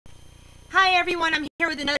Hi everyone, I'm here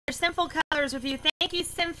with another Sinful Colors review. Thank you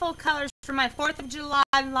Sinful Colors for my 4th of July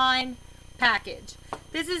line package.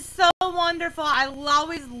 This is so wonderful. I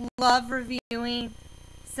always love reviewing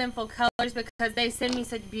Sinful Colors because they send me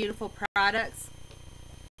such beautiful products.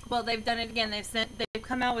 Well, they've done it again. They've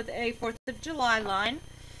come out with a 4th of July line.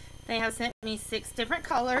 They have sent me 6 different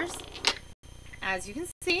colors, as you can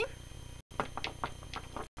see.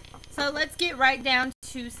 So let's get right down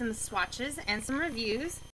to some swatches and some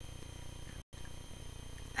reviews.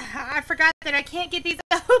 I forgot that I can't get these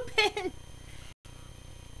open.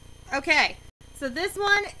 Okay, so this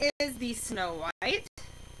one is the Snow White.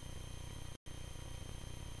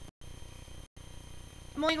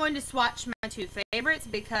 I'm only going to swatch my 2 favorites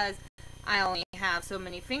because I only have so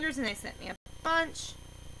many fingers and they sent me a bunch.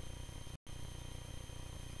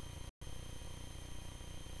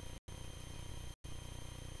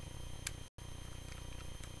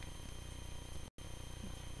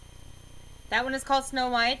 That one is called Snow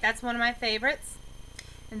White. That's one of my favorites.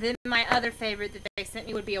 And then my other favorite that they sent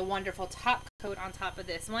me would be a wonderful top coat on top of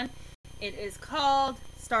this one. It is called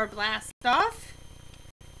Star Blast Off.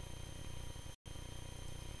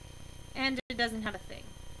 And it doesn't have a thing.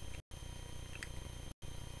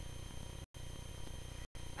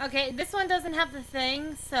 Okay, this one doesn't have the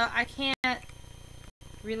thing, so I can't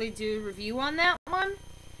really do a review on that one.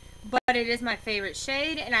 But it is my favorite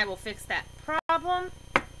shade, and I will fix that problem.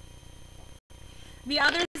 The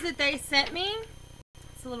others that they sent me,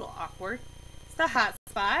 it's a little awkward. It's the Hot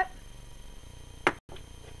Spot.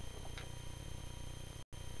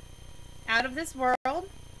 Out of This World.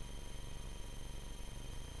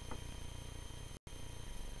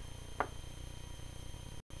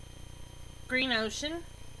 Green Ocean.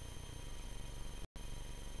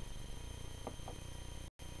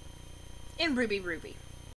 And Ruby Ruby.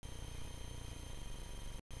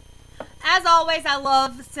 As always, I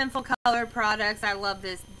love Sinful Color products. I love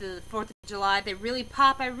the 4th of July. They really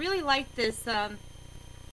pop. I really like this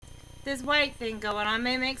this white thing going on. I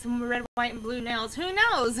may make some red, white, and blue nails. Who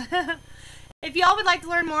knows? If y'all would like to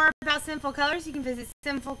learn more about Sinful Colors, you can visit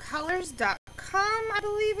Sinfulcolors.com, I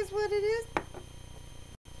believe is what it is.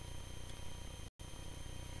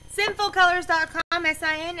 Sinfulcolors.com,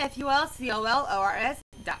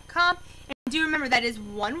 Sinfulcolors.com. And do remember that is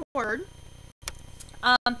one word.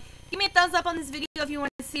 Give me a thumbs up on this video if you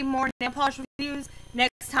want to see more nail polish reviews.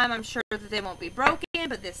 Next time I'm sure that they won't be broken,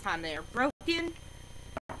 but this time they are broken.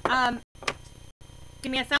 Give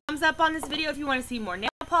me a thumbs up on this video if you want to see more nail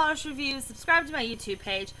polish reviews. Subscribe to my YouTube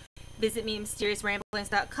page. Visit me at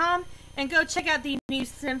mysteriousramblings.com and go check out the new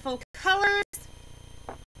Sinful Colors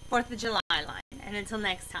 4th of July line. And until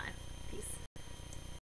next time.